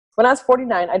when I was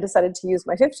 49, I decided to use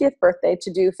my 50th birthday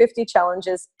to do 50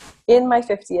 challenges in my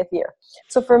 50th year.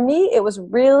 So for me, it was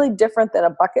really different than a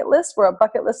bucket list, where a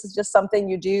bucket list is just something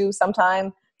you do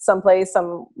sometime, someplace,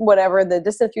 some whatever, in the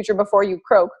distant future before you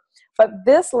croak. But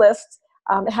this list,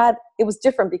 it was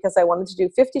different because I wanted to do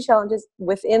 50 challenges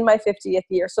within my 50th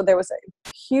year. So there was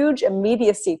a huge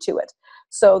immediacy to it.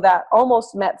 So that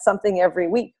almost meant something every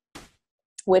week,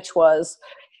 which was,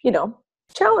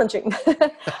 challenging.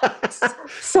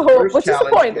 So, First which is the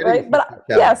challenge, point, getting right? But 50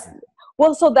 yes, challenges.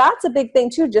 well, so that's a big thing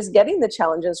too, just getting the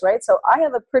challenges, right? So I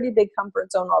have a pretty big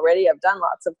comfort zone already. I've done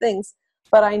lots of things,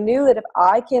 but I knew that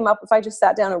if I just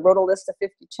sat down and wrote a list of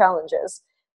 50 challenges,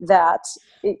 that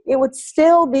it would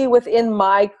still be within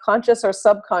my conscious or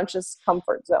subconscious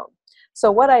comfort zone. So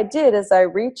what I did is I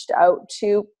reached out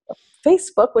to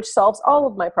Facebook, which solves all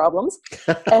of my problems.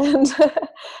 And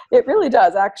it really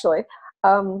does, actually.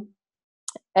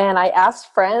 And I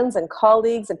asked friends and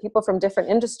colleagues and people from different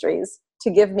industries to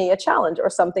give me a challenge or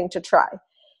something to try.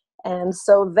 And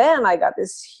so then I got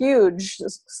this huge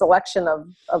selection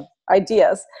of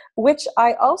ideas, which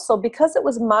I also, because it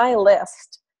was my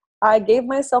list, I gave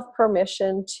myself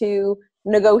permission to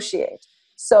negotiate.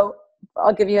 So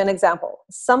I'll give you an example.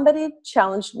 Somebody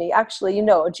challenged me, actually,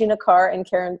 Gina Carr and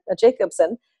Karen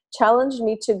Jacobson challenged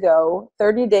me to go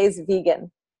 30 days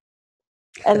vegan.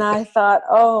 And I thought,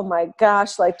 oh my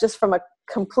gosh, like just from a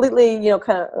completely,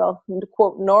 kind of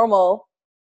quote normal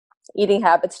eating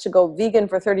habits to go vegan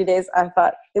for 30 days, I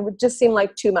thought it would just seem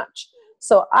like too much.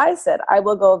 So I said, I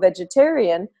will go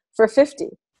vegetarian for 50.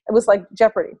 It was like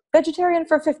Jeopardy. Vegetarian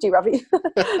for 50, Ravi.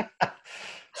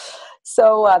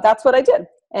 So that's what I did.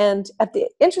 And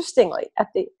interestingly,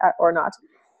 or not,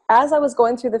 as I was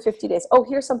going through the 50 days,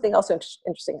 here's something else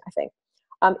interesting, I think.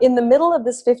 In the middle of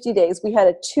this 50 days, we had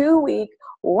a 2-week,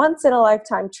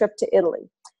 once-in-a-lifetime trip to Italy.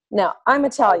 Now, I'm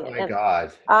Italian. Oh my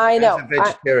God. I As know. a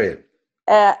vegetarian.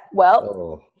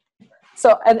 Well,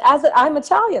 so, I'm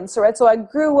Italian, so I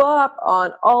grew up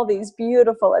on all these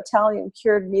beautiful Italian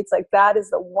cured meats. Like that is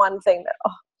the one thing that,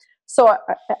 so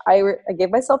I gave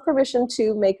myself permission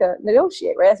to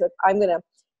negotiate, right? I said,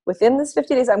 within this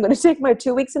 50 days, I'm going to take my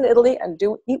 2 weeks in Italy and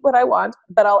eat what I want,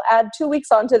 but I'll add 2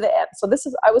 weeks onto the end. So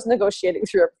I was negotiating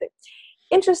through everything.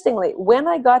 Interestingly, when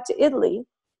I got to Italy,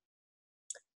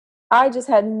 I just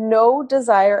had no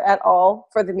desire at all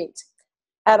for the meat,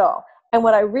 at all. And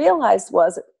what I realized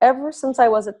was, ever since I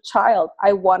was a child,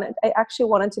 I actually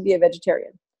wanted to be a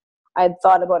vegetarian. I had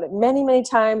thought about it many, many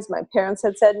times. My parents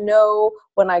had said no.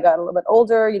 When I got a little bit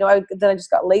older, then I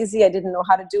just got lazy. I didn't know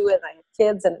how to do it. And I had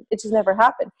kids, and it just never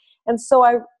happened. And so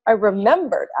I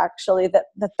remembered, actually,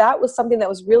 that was something that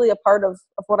was really a part of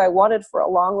what I wanted for a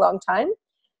long, long time.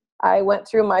 I went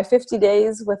through my 50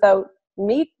 days without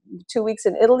meat, 2 weeks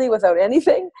in Italy without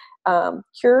anything,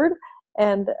 cured,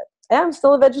 and I'm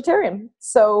still a vegetarian.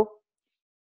 So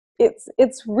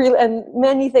it's real, and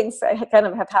many things kind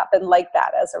of have happened like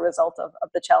that as a result of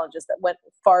the challenges that went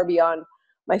far beyond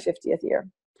my 50th year.